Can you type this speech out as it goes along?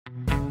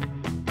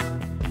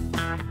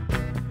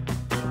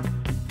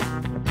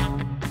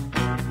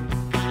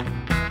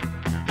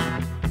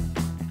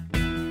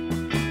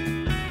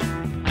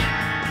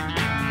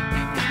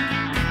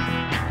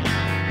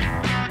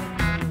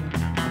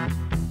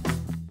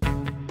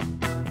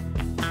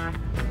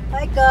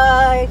Hi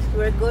guys,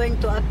 we're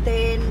going to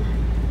attend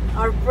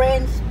our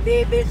friend's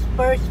baby's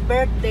first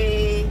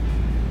birthday.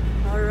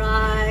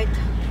 Alright,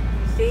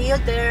 see you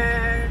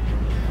there.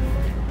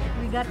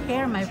 We got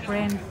here, my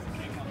friends.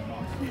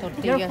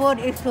 Your Tortillas. food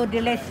is so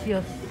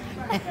delicious.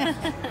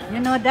 You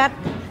know that?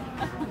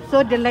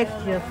 So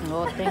delicious.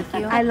 Oh, thank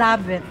you. I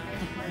love it.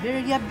 There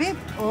you have beef.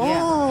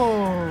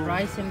 Oh,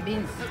 Rice and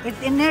beans.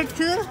 it's in there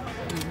too?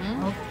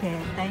 Mm-hmm.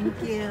 Okay, thank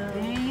you.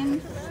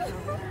 Beans.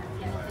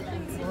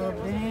 Oh,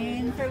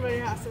 beans.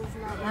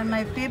 And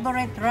my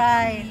favorite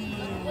rice.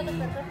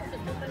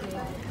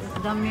 It's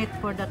the meat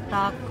for the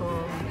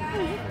taco.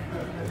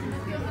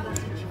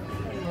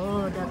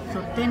 Oh, that's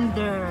so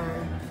tender.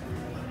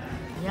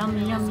 Yum,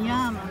 yum,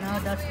 yum. No,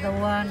 that's the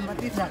one.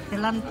 What is that?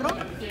 Cilantro?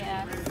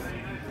 Yeah.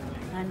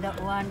 And that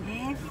one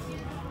is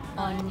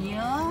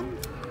onion.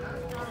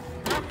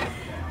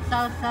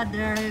 Salsa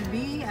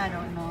derby. I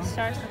don't know.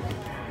 Stars.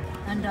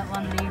 And that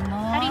one lemon.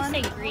 How do you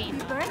say green?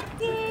 Happy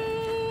birthday!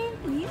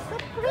 He's so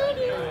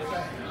pretty!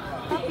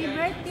 Happy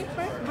birthday,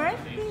 first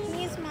birthday! Can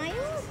you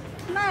smile?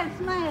 Smile,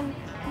 smile!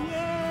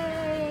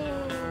 Yay!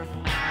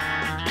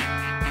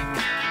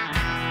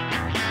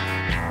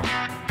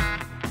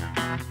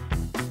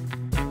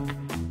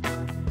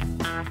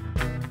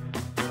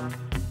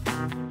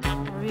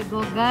 Here we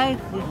go guys,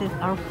 this is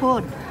our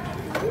food.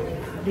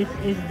 This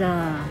is the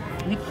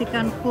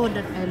Mexican food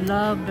that I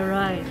love, the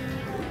rice.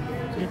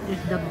 This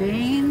is the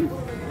beans.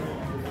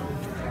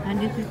 And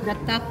this is the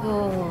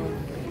taco.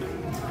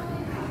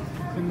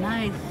 So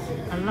nice.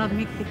 I love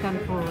Mexican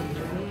food.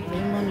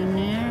 Lemon in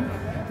there.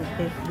 It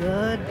tastes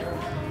good.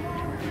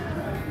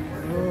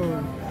 Oh.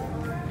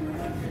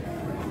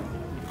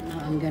 Now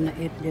I'm gonna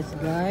eat this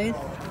guys.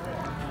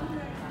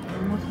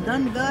 Almost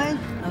done guys.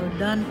 I'm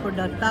done for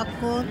the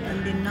tacos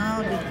and then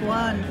now this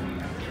one.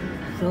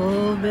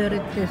 So very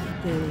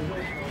tasty.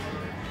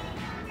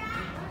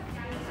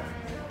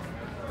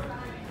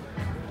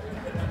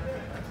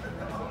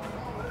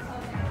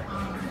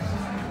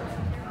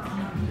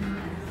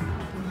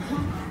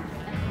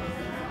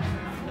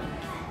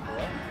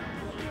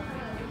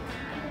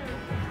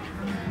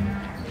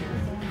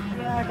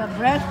 We are the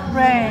best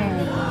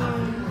friends.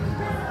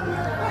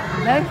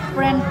 Best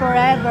friend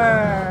forever.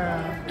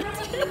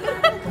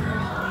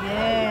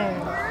 Yes.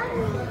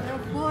 Your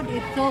food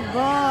is so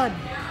good.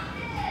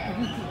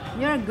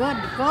 You're a good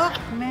cook,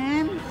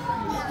 ma'am.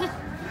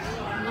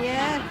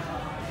 Yes.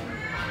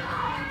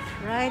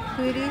 Right,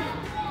 sweetie?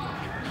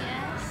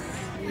 Yes.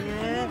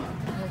 Yes.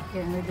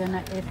 Okay, we're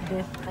gonna eat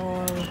this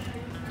all. Do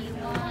you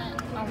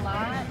want a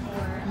lot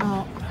or?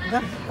 No,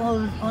 that's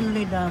all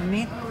only the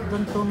meat.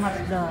 Don't too much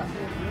the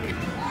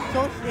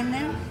sauce in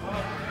there.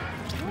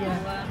 Yeah.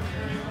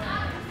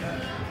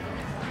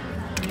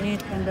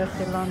 Meat and the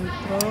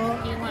cilantro.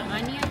 Do you want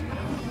onion?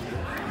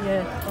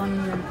 Yes,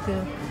 onion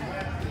too.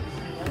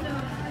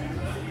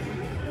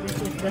 This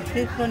is the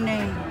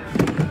seasoning.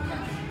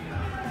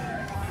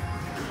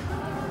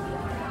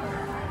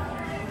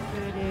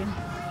 Pretty.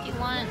 Do you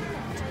want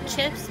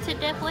chips to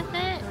dip with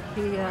it?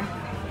 Here.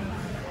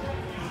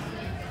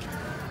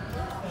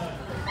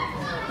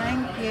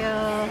 Thank you.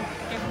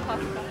 Different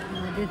popcorn.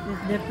 This is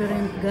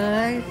different,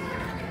 guys.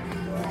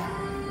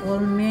 All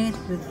meat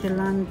with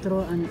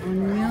cilantro and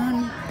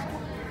onion.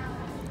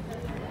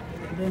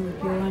 Then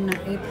if you wanna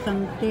eat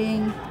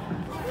something,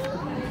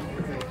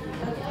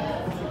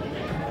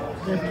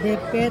 just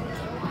dip it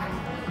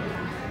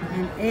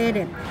and eat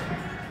it.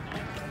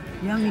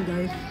 Yummy,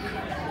 guys.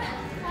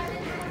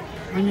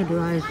 I need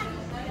rice.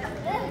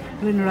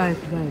 Green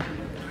rice, guys.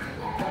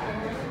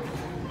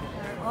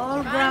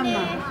 All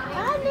grandma.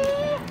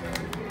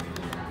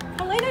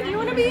 Helena, do you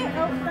want to be? Oh,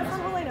 that's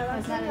not Helena.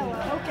 That's Helena.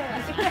 Okay.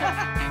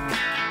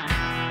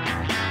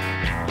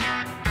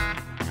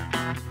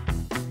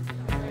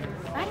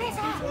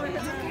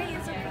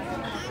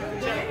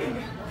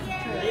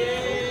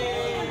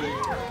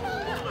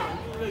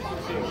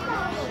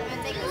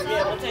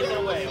 Yeah, we'll take it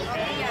away,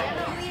 okay?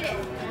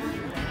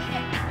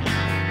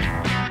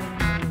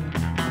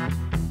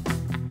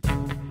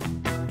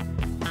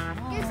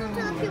 Here's some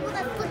to the people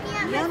that's looking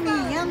at my Yummy,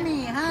 phone. yummy,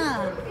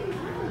 huh?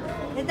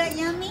 Is that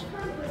yummy?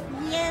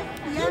 Yes,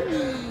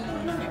 yummy.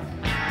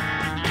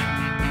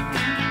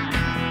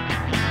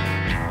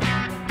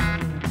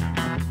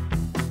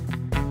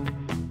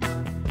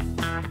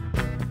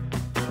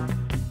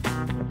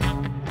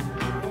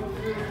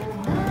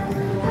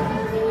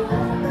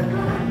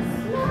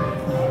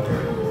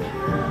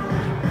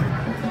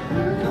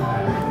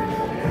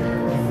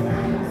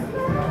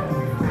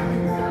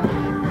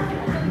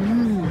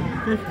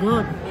 That's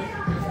good.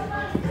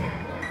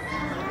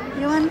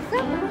 You want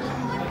some?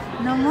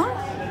 No more?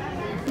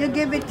 You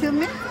give it to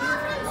me?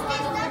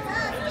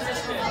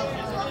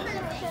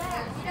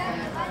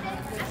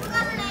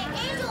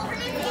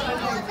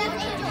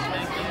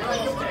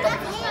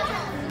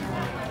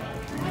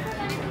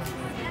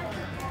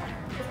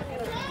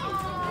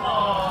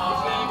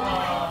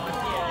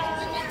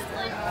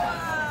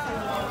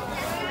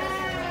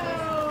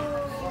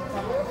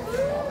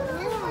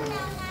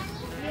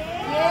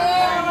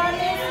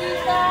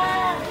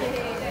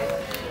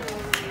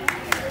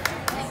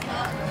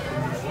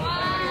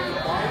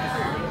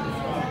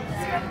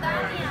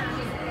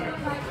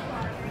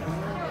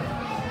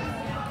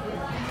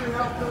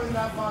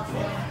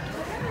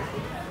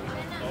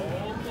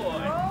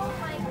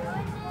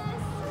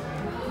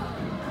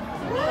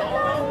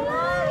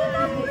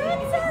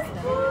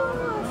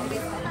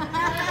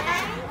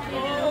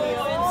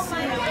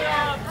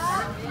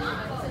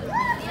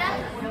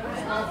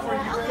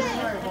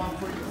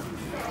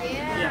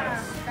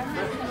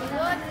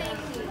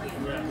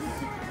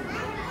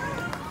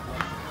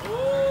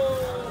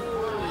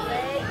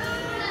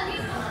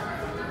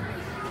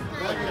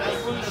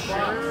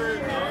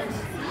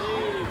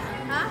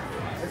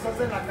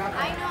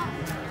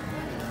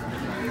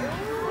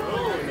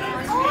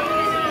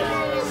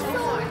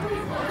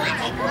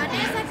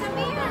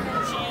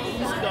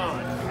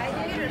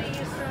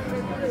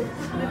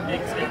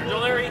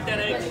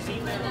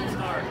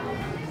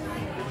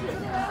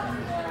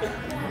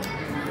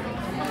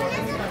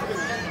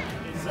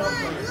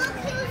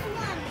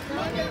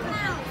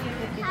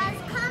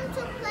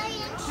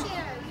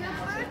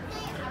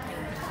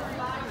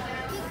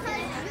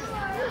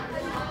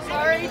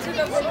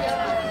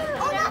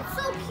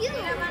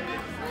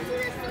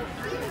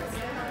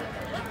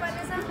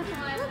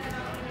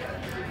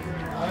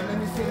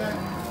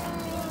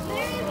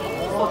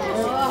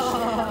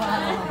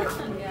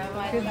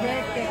 Happy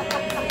birthday.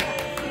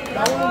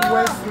 That one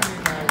was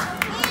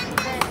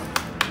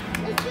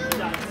really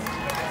nice.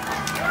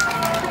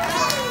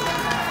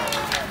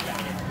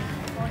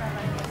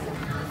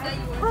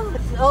 Oh,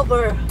 it's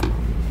over.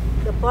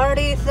 The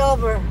party is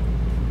over.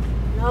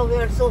 Now we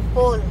are so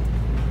full.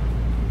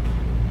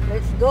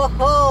 Let's go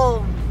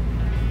home.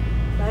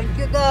 Thank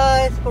you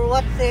guys for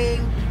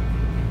watching.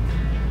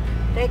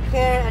 Take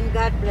care and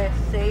God bless.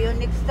 See you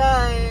next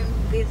time.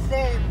 Be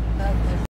safe. Bye-bye.